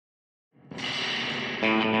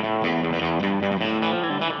Welcome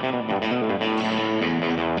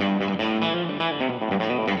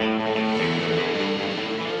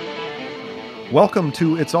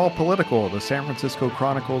to It's All Political, the San Francisco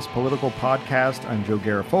Chronicle's political podcast. I'm Joe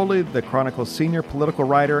Garofoli, the Chronicle's senior political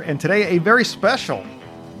writer, and today a very special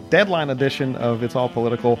deadline edition of It's All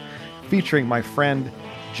Political featuring my friend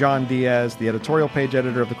John Diaz, the editorial page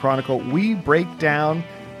editor of the Chronicle. We break down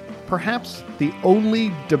perhaps the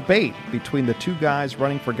only debate between the two guys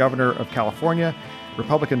running for governor of California,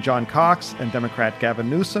 Republican John Cox and Democrat Gavin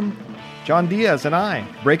Newsom. John Diaz and I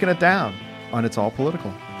breaking it down on It's All Political.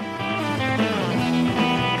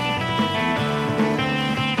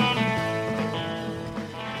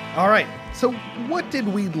 All right, so what did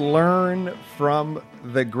we learn from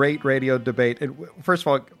the great radio debate? And first of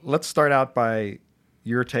all, let's start out by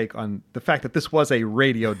your take on the fact that this was a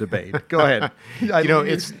radio debate. Go ahead.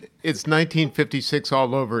 It's 1956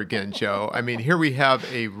 all over again, Joe. I mean, here we have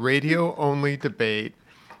a radio-only debate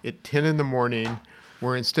at 10 in the morning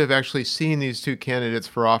where instead of actually seeing these two candidates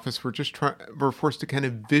for office, we're forced to kind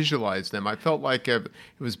of visualize them. I felt like it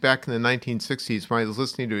was back in the 1960s when I was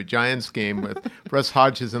listening to a Giants game with Russ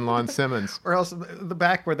Hodges and Lon Simmons. Or else the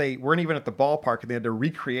back where they weren't even at the ballpark and they had to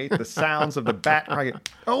recreate the sounds of the bat.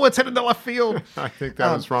 Oh, it's headed to left field. I think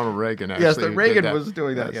that was Ronald Reagan, actually. Yes, Reagan was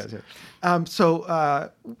doing that. Yes.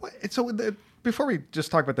 Before we just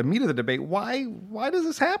talk about the meat of the debate, why does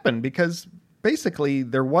this happen? Because basically,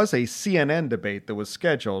 there was a CNN debate that was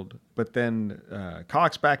scheduled, but then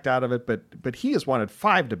Cox backed out of it. But he has wanted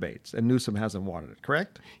 5 debates, and Newsom hasn't wanted it,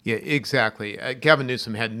 correct? Yeah, exactly. Gavin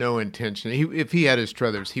Newsom had no intention. If he had his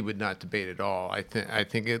druthers, he would not debate at all. I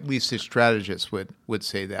think at least his strategists would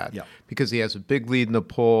say that. Yeah. Because he has a big lead in the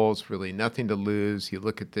polls, really nothing to lose. You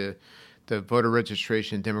look at the voter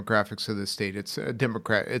registration demographics of the state. It's a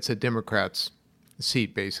Democrat's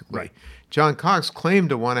seat, basically. Right. John Cox claimed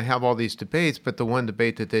to want to have all these debates, but the one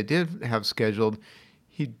debate that they did have scheduled,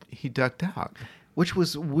 he ducked out. Which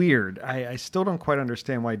was weird. I still don't quite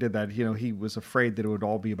understand why he did that. He was afraid that it would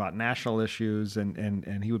all be about national issues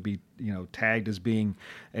and he would be, tagged as being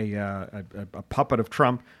a puppet of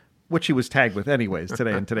Trump, which he was tagged with anyways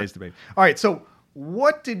today in today's debate. All right, so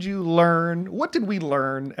what did you learn? What did we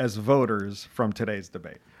learn as voters from today's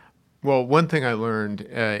debate? Well, one thing I learned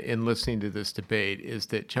in listening to this debate is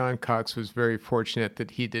that John Cox was very fortunate that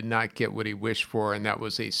he did not get what he wished for, and that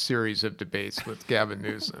was a series of debates with Gavin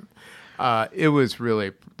Newsom. It was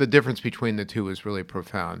really, the difference between the two was really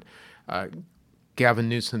profound. Gavin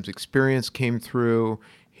Newsom's experience came through,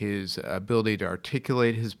 his ability to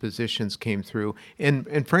articulate his positions came through,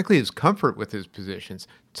 and frankly, his comfort with his positions.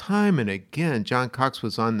 Time and again, John Cox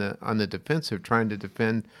was on the defensive, trying to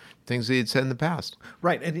defend things he had said in the past.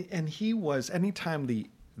 Right, and he was, anytime the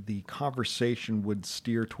conversation would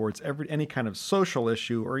steer towards any kind of social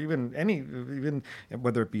issue, or even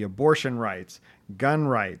whether it be abortion rights, gun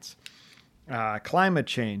rights, climate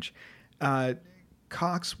change,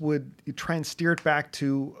 Cox would try and steer it back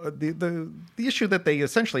to the issue that they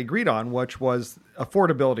essentially agreed on, which was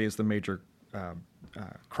affordability is the major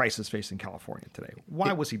crisis facing California today.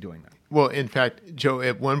 Why was he doing that? Well, in fact, Joe,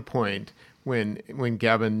 at one point, when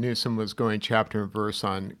Gavin Newsom was going chapter and verse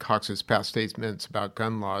on Cox's past statements about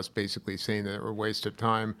gun laws, basically saying that they were a waste of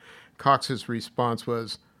time, Cox's response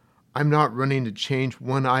was, "I'm not running to change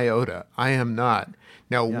one iota. I am not."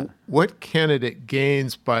 Now, What candidate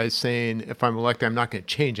gains by saying, if I'm elected, I'm not going to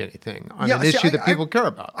change anything on an issue that people care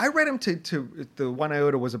about? I read him to the one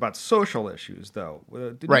iota was about social issues, though.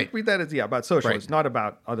 Did right. you read that as, about social issues, not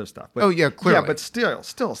about other stuff. But, clearly. Yeah, but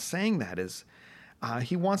still saying that is,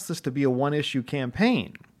 he wants this to be a one-issue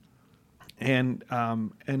campaign. And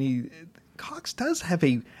Cox does have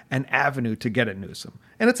an avenue to get at Newsom.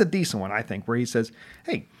 And it's a decent one, I think, where he says,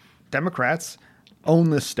 hey, Democrats own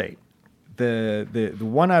this state. The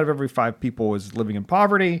 1 out of every 5 people is living in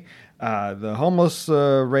poverty. The homeless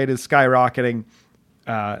rate is skyrocketing.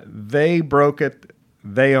 They broke it.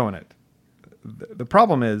 They own it. The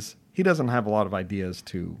problem is he doesn't have a lot of ideas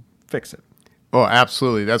to fix it. Oh,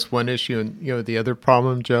 absolutely. That's one issue. And, the other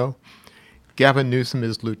problem, Joe, Gavin Newsom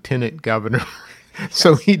is lieutenant governor.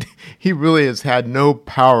 So he really has had no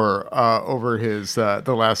power over his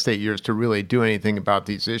the last 8 years to really do anything about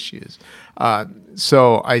these issues.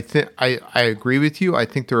 So I think I agree with you. I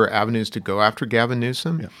think there are avenues to go after Gavin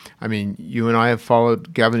Newsom. Yeah. I mean, you and I have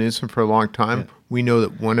followed Gavin Newsom for a long time. Yeah. We know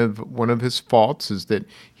that one of his faults is that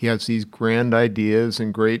he has these grand ideas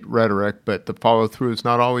and great rhetoric, but the follow through is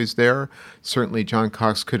not always there. Certainly, John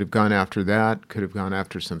Cox could have gone after that. Could have gone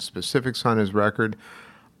after some specifics on his record.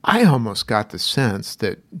 I almost got the sense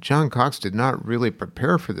that John Cox did not really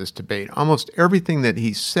prepare for this debate. Almost everything that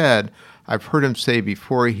he said, I've heard him say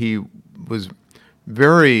before was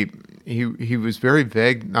very he was very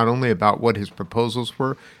vague, not only about what his proposals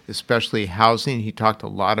were, especially housing. He talked a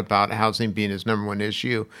lot about housing being his number one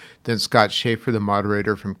issue. Then Scott Schaefer, the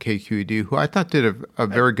moderator from KQED, who I thought did a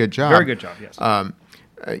very good job. Very good job, yes.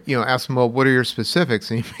 Asked him, well, what are your specifics?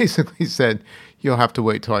 And he basically said, you'll have to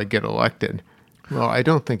wait till I get elected. Well, I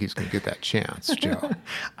don't think he's going to get that chance, Joe.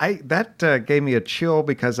 That gave me a chill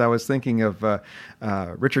because I was thinking of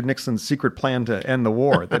Richard Nixon's secret plan to end the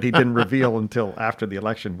war that he didn't reveal until after the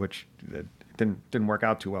election, which didn't work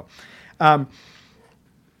out too well.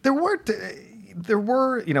 There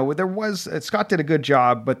was Scott did a good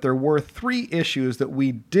job, but there were three issues that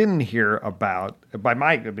we didn't hear about. There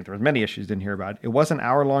were many issues didn't hear about. It was an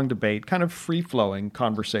hour-long debate, kind of free-flowing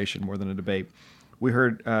conversation more than a debate. We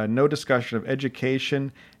heard no discussion of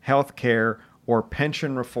education, health care, or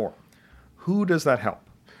pension reform. Who does that help?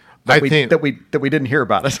 That we didn't hear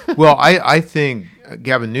about it. Well, I think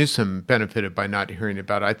Gavin Newsom benefited by not hearing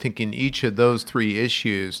about it. I think in each of those three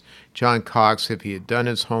issues, John Cox, if he had done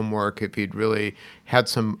his homework, if he'd really had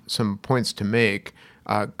some points to make,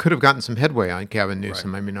 could have gotten some headway on Gavin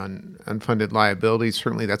Newsom. Right. I mean, on unfunded liabilities,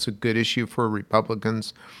 certainly that's a good issue for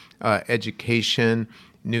Republicans. Education,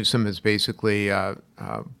 Newsom has basically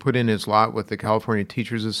put in his lot with the California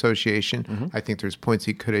Teachers Association. Mm-hmm. I think there's points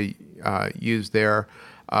he could have used there.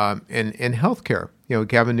 And healthcare,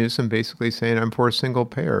 Gavin Newsom basically saying, I'm for a single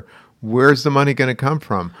payer. Where's the money going to come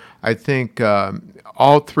from? I think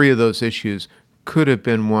all three of those issues could have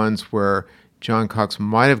been ones where John Cox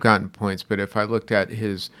might have gotten points, but if I looked at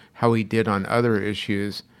how he did on other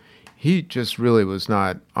issues, he just really was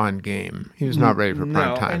not on game. He was not ready for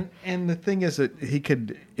prime time. And the thing is that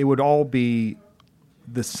it would all be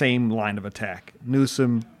the same line of attack.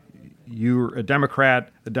 Newsom, you're a Democrat.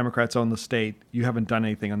 The Democrats own the state. You haven't done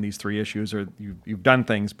anything on these three issues, or you've done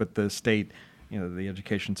things, but the state, the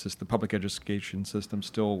education system, the public education system,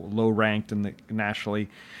 still low ranked nationally.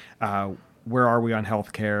 Where are we on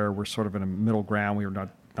health care? We're sort of in a middle ground. We are not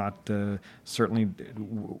certainly.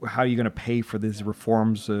 How are you going to pay for these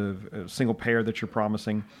reforms of single payer that you're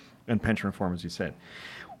promising, and pension reform, as you said?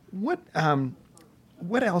 What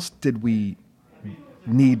else did we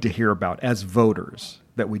need to hear about as voters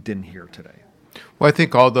that we didn't hear today? Well, I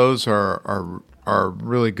think all those are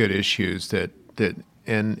really good issues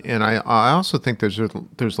and I also think there's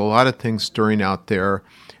a lot of things stirring out there,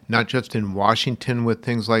 not just in Washington with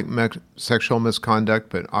things like sexual misconduct,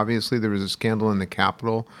 but obviously there was a scandal in the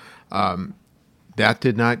Capitol. It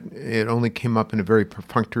only came up in a very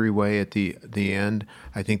perfunctory way at the end.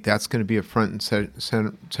 I think that's going to be a front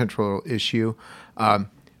and central issue.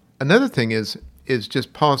 Another thing is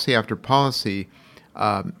just policy after policy.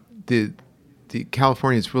 The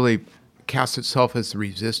California's really cast itself as the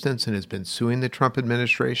resistance and has been suing the Trump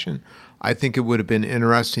administration. I think it would have been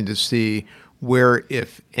interesting to see where,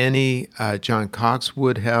 if any, John Cox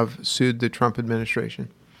would have sued the Trump administration,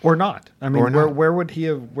 or not. I mean, where would he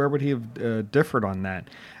have differed on that?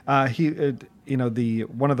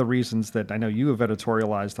 One of the reasons that I know you have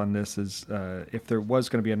editorialized on this is if there was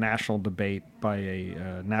going to be a national debate by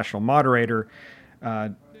a national moderator.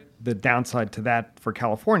 The downside to that for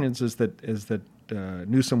Californians is that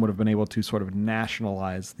Newsom would have been able to sort of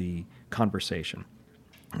nationalize the conversation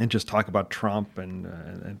and just talk about Trump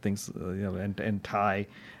and things, and tie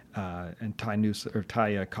Newsom or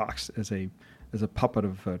tie Cox as a puppet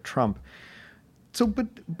of Trump. So,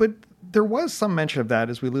 but there was some mention of that,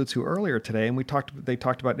 as we alluded to earlier today, and they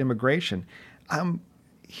talked about immigration.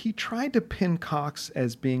 He tried to pin Cox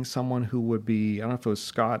as being someone who would be, I don't know if it was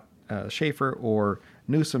Scott Schaefer or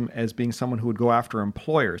Newsom, as being someone who would go after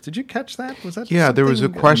employers. Did you catch that? Was that there was a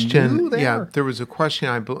question. Yeah, there was a question,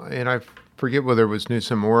 and I forget whether it was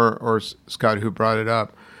Newsom or Scott who brought it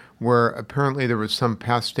up, where apparently there was some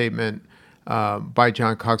past statement by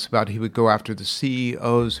John Cox about he would go after the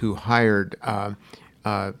CEOs who hired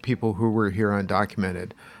people who were here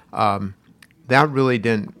undocumented. That really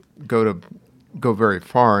didn't go very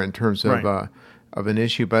far in terms of of an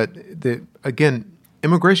issue, but again.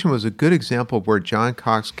 Immigration was a good example of where John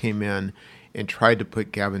Cox came in and tried to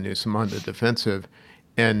put Gavin Newsom on the defensive,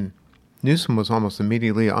 and Newsom was almost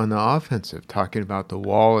immediately on the offensive, talking about the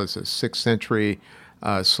wall as a 6th century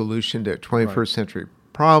solution to a 21st century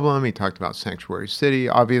problem. He talked about sanctuary city.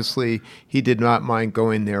 Obviously, he did not mind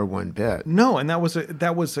going there one bit. No, and that was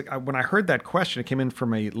when I heard that question. It came in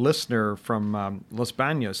from a listener from Los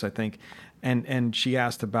Baños, I think, and she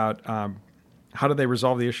asked about. How do they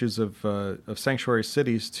resolve the issues of sanctuary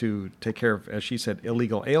cities to take care of, as she said,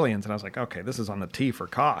 illegal aliens? And I was like, okay, this is on the tee for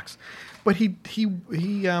Cox. But he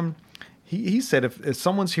he said if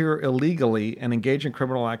someone's here illegally and engaged in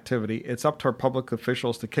criminal activity, it's up to our public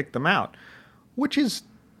officials to kick them out, which is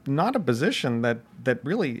not a position that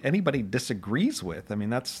really anybody disagrees with. I mean,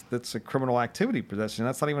 that's a criminal activity possession.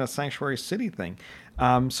 That's not even a sanctuary city thing.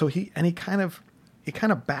 So he kind of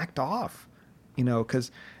backed off,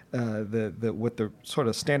 because what the sort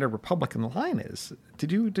of standard Republican line is.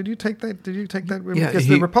 Did you take that? Yeah, because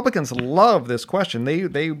the Republicans love this question.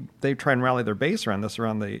 They try and rally their base around this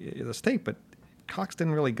around the state, but Cox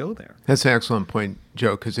didn't really go there. That's an excellent point,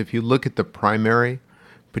 Joe, because if you look at the primary,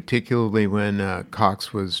 particularly when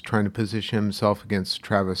Cox was trying to position himself against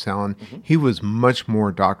Travis Allen, he was much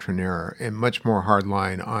more doctrinaire and much more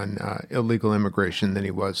hardline on illegal immigration than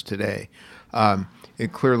he was today.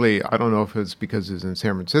 It clearly, I don't know if it's because he's in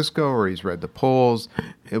San Francisco or he's read the polls.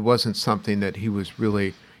 It wasn't something that he was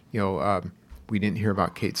really, we didn't hear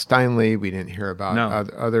about Kate Steinle. We didn't hear about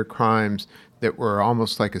other crimes that were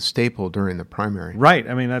almost like a staple during the primary. Right.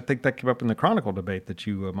 I mean, I think that came up in the Chronicle debate that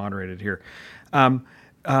you moderated here.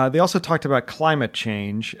 They also talked about climate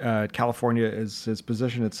change. California has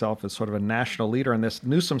positioned itself as sort of a national leader in this.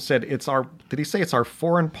 Newsom said did he say it's our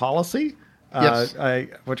foreign policy? Yes.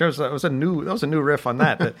 Which was a new riff on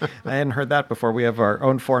that. I hadn't heard that before. We have our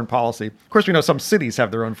own foreign policy. Of course, we know some cities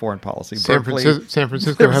have their own foreign policy. San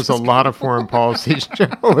Francisco has a lot of foreign policies, Joe,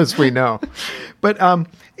 as we know. But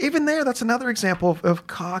even there, that's another example of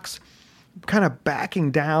Cox kind of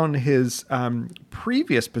backing down his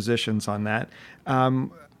previous positions on that.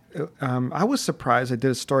 I was surprised. I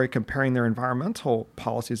did a story comparing their environmental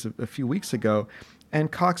policies a few weeks ago,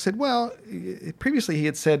 and Cox said, "Well, previously he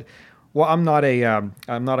had said, well, I'm not a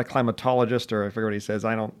climatologist, or I forget what he says.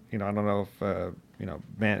 I don't know if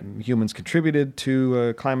humans contributed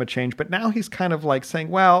to climate change. But now he's kind of like saying,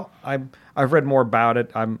 well, I've read more about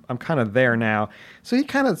it. I'm kind of there now. So he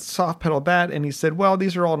kind of soft pedaled that, and he said, well,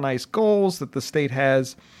 these are all nice goals that the state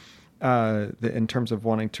has in terms of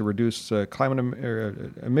wanting to reduce climate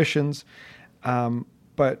emissions.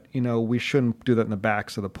 But we shouldn't do that in the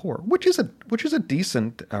backs of the poor, which is a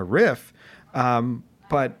decent riff.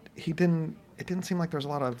 But it didn't seem like there's a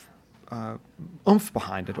lot of oomph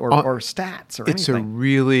behind it or stats or anything. It's a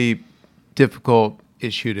really difficult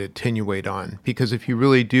issue to attenuate on, because if you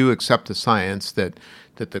really do accept the science that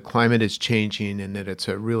the climate is changing and that it's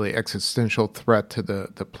a really existential threat to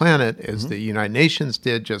the planet, as the United Nations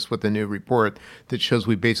did just with a new report that shows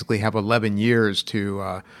we basically have 11 years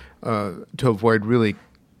to avoid really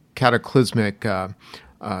cataclysmic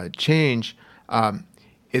change,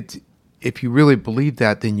 if you really believe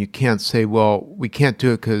that, then you can't say, well, we can't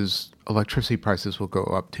do it because electricity prices will go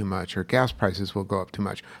up too much or gas prices will go up too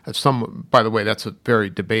much. By the way, that's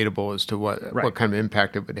very debatable as to what kind of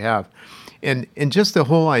impact it would have. And just the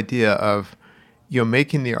whole idea of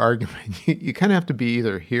making the argument, you kind of have to be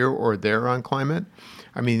either here or there on climate.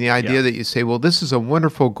 I mean, the idea that you say, well, this is a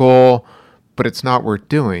wonderful goal, but it's not worth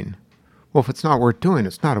doing. Well, if it's not worth doing,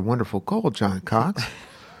 it's not a wonderful goal, John Cox.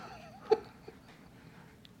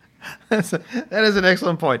 That is an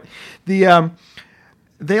excellent point. They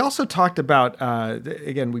also talked about,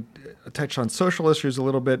 again, we touched on social issues a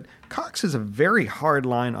little bit. Cox has a very hard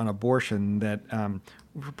line on abortion that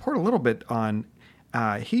we report a little bit on.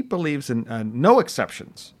 He believes in no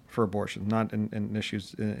exceptions for abortion, not in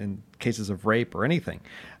issues in cases of rape or anything,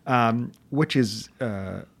 which is,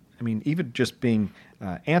 even just being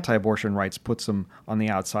anti-abortion rights puts them on the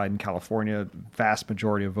outside in California. Vast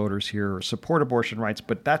majority of voters here support abortion rights,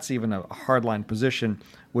 but that's even a hardline position,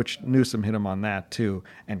 which Newsom hit him on that too.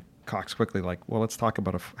 And Cox quickly let's talk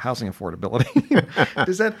about housing affordability.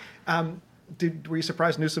 Does that, were you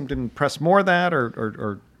surprised Newsom didn't press more of that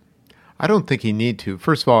or? I don't think he need to.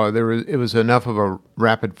 First of all, it was enough of a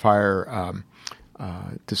rapid fire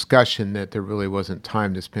discussion that there really wasn't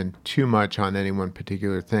time to spend too much on any one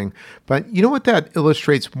particular thing. But you know what that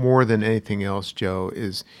illustrates more than anything else, Joe,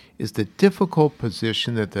 is the difficult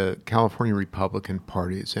position that the California Republican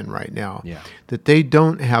Party is in right now. Yeah. That they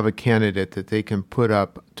don't have a candidate that they can put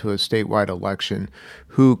up to a statewide election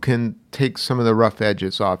who can take some of the rough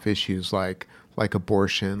edges off issues like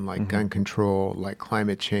abortion, like gun control, like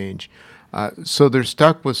climate change. So they're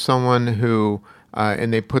stuck with someone who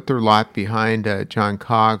and they put their lot behind John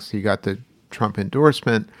Cox. He got the Trump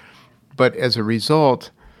endorsement. But as a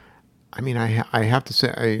result, I have to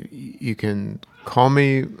say, you can call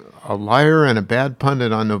me a liar and a bad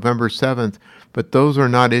pundit on November 7th, but those are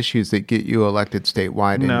not issues that get you elected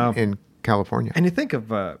statewide in California. And you think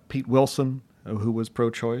of Pete Wilson, who was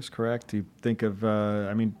pro-choice, correct? You think of,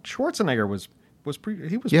 Schwarzenegger was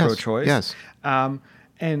pro-choice. Yes. But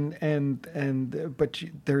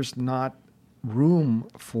there's not room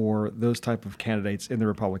for those type of candidates in the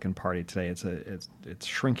Republican Party today. It's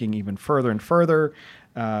shrinking even further and further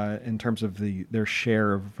in terms of their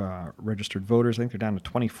share of registered voters. I think they're down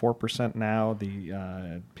to 24% now.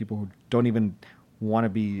 The people who don't even want to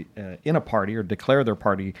be in a party or declare their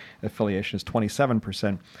party affiliation is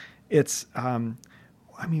 27%. It's,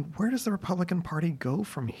 where does the Republican Party go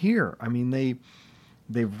from here? I mean,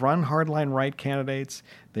 they've run hardline right candidates.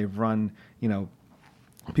 They've run,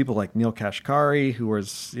 people like Neil Kashkari, who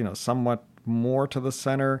is, somewhat more to the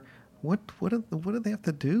center. What do they have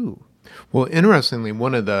to do? Well, interestingly,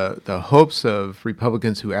 one of the hopes of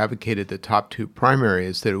Republicans who advocated the top two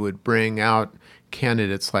primaries is that it would bring out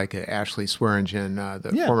candidates like Ashley Swearingen,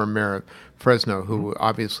 the former mayor of Fresno, who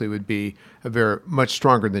obviously would be much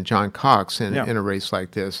stronger than John Cox in a race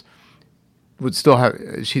like this. Would still have.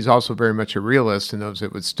 She's also very much a realist and knows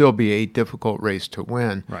it would still be a difficult race to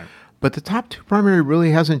win. Right. But the top two primary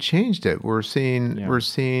really hasn't changed it. We're seeing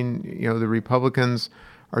the Republicans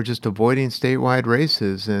are just avoiding statewide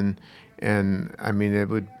races, and I mean it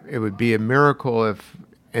would be a miracle if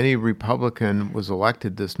any Republican was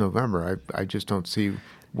elected this November. I just don't see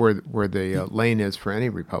where the lane is for any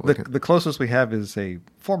Republican. The closest we have is a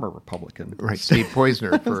former Republican. Right, Steve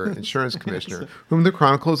Poizner for insurance commissioner, whom the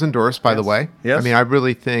Chronicle has endorsed, by the way. Yes. I mean, I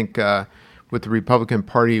really think with the Republican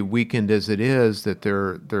Party weakened as it is, that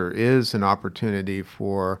there is an opportunity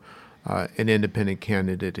for an independent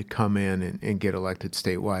candidate to come in and get elected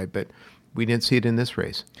statewide, but we didn't see it in this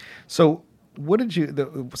race. So what did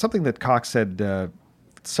something that Cox said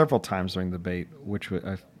several times during the debate, which it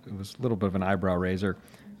was a little bit of an eyebrow raiser,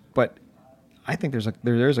 but I think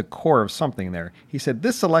there's a core of something there. He said,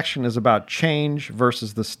 this election is about change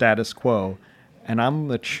versus the status quo, and I'm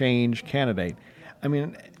the change candidate. I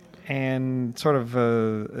mean, and sort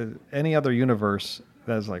of any other universe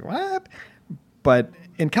that's like, what? But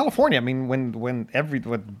in California, I mean, when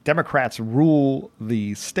Democrats rule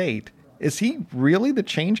the state, is he really the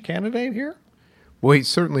change candidate here? Well, he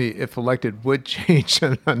certainly, if elected, would change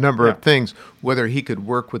a number of things. Whether he could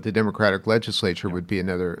work with the Democratic legislature would be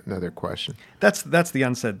another question. That's the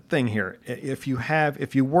unsaid thing here. If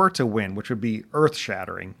you were to win, which would be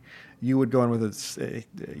earth-shattering, you would go in with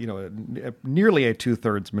nearly a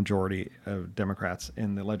 2/3 majority of Democrats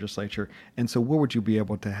in the legislature, and so what would you be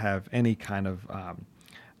able to have any kind of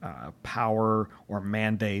power or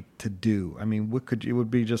mandate to do? I mean, it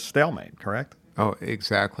would be just stalemate, correct? Oh,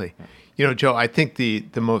 exactly. Joe, I think the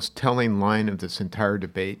most telling line of this entire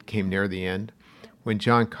debate came near the end when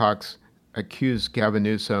John Cox accused Gavin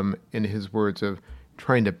Newsom, in his words, of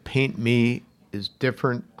trying to paint me as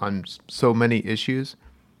different on so many issues.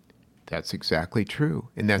 That's exactly true.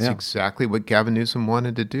 And that's exactly what Gavin Newsom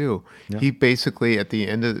wanted to do. Yeah. He basically,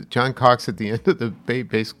 John Cox at the end of the debate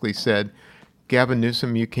basically said, Gavin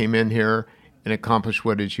Newsom, you came in here and accomplished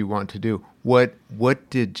what did you want to do. What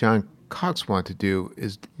did John Cox want to do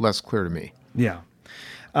is less clear to me. Yeah.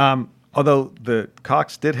 Although the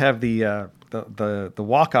Cox did have the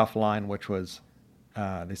walk-off line, which was,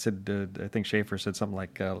 they said, I think Schaefer said something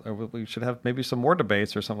like, we should have maybe some more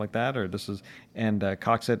debates or something like that, and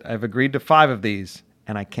Cox said, I've agreed to 5 of these,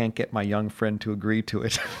 and I can't get my young friend to agree to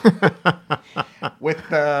it. With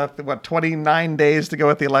 29 days to go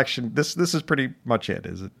at the election, this is pretty much it,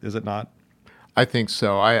 is it not? I think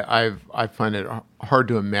so. I find it hard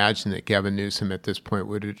to imagine that Gavin Newsom at this point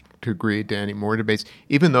would agree to any more debates,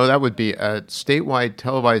 even though that would be a statewide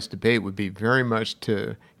televised debate would be very much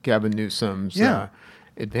to Gavin Newsom's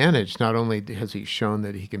advantage. Not only has he shown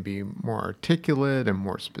that he can be more articulate and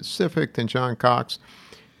more specific than John Cox,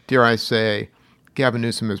 dare I say, Gavin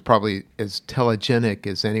Newsom is probably as telegenic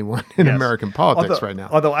as anyone in American politics right now.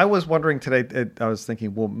 Although I was wondering today, I was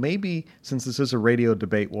thinking, well, maybe since this is a radio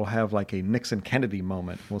debate, we'll have like a Nixon-Kennedy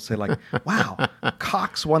moment. We'll say like, wow,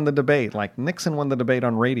 Cox won the debate, like Nixon won the debate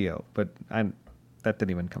on radio. But that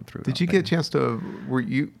didn't even come through. Did you get a chance to, were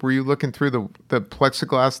you looking through the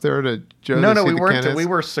plexiglass there to Joe? No, we weren't. We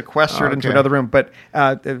were sequestered into another room. But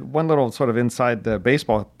one little sort of inside the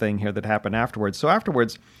baseball thing here that happened afterwards. So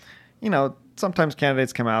afterwards, sometimes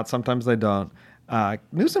candidates come out, sometimes they don't.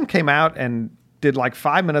 Newsom came out and did like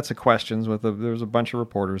 5 minutes of questions there was a bunch of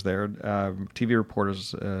reporters there, TV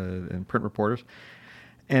reporters and print reporters.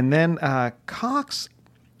 And then Cox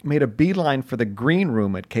made a beeline for the green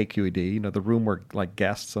room at KQED, the room where like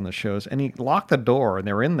guests on the shows, and he locked the door and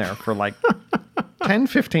they were in there for like 10,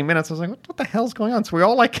 15 minutes. I was like, what the hell's going on? So we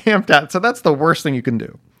all like camped out. So that's the worst thing you can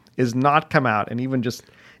do, is not come out and even just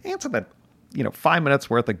answer that 5 minutes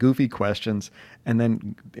worth of goofy questions, and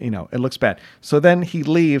then, it looks bad. So then he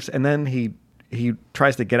leaves, and then he he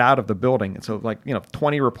tries to get out of the building. And so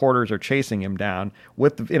 20 reporters are chasing him down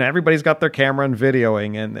with, everybody's got their camera and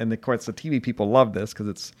videoing. And of course the TV people love this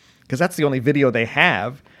because that's the only video they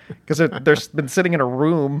have, because they're been sitting in a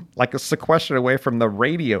room like a sequestered away from the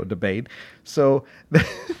radio debate. So they're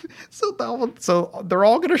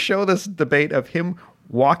all going to show this debate of him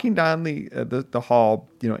walking down the hall,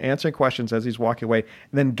 answering questions as he's walking away,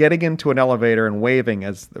 and then getting into an elevator and waving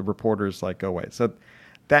as the reporters go away. So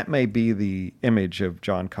that may be the image of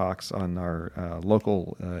John Cox on our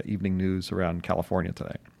local evening news around California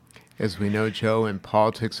today. As we know, Joe, in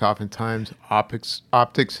politics, oftentimes optics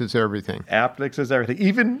is everything. Optics is everything,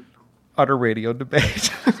 even utter radio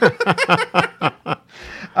debate.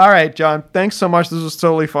 All right, John, thanks so much. This was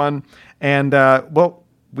totally fun. And,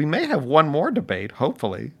 we may have one more debate,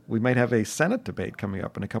 hopefully. We might have a Senate debate coming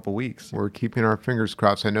up in a couple weeks. We're keeping our fingers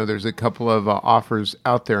crossed. I know there's a couple of offers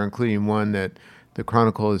out there, including one that the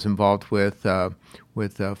Chronicle is involved with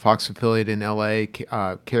Fox affiliate in L.A.,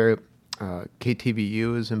 KTVU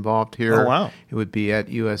is involved here. Oh, wow. It would be at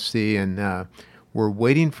USC, and we're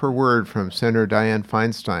waiting for word from Senator Dianne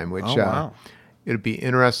Feinstein, which it'll be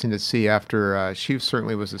interesting to see after she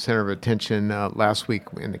certainly was the center of attention last week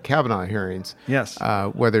in the Kavanaugh hearings. Yes.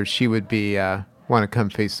 Whether she would be want to come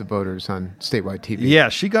face the voters on statewide TV. Yeah,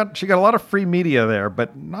 she got a lot of free media there,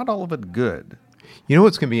 but not all of it good. You know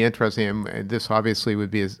what's going to be interesting, and this obviously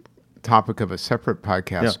would be a topic of a separate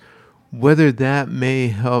podcast, whether that may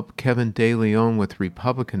help Kevin De Leon with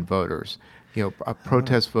Republican voters. A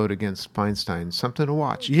protest vote against Feinstein, something to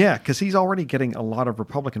watch. Yeah, because he's already getting a lot of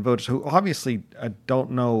Republican voters who obviously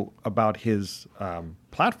don't know about his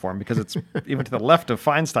platform, because it's even to the left of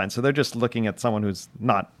Feinstein. So they're just looking at someone who's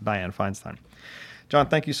not Dianne Feinstein. John,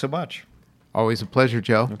 thank you so much. Always a pleasure,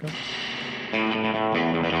 Joe. Okay.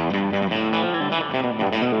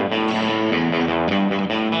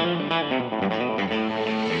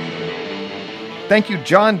 Thank you,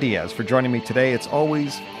 John Diaz, for joining me today. It's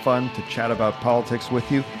always fun to chat about politics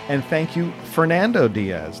with you. And thank you, Fernando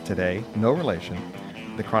Diaz, today, no relation,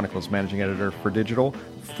 the Chronicle's managing editor for digital,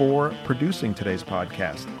 for producing today's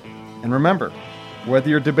podcast. And remember, whether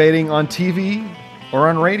you're debating on TV or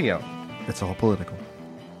on radio, it's all political.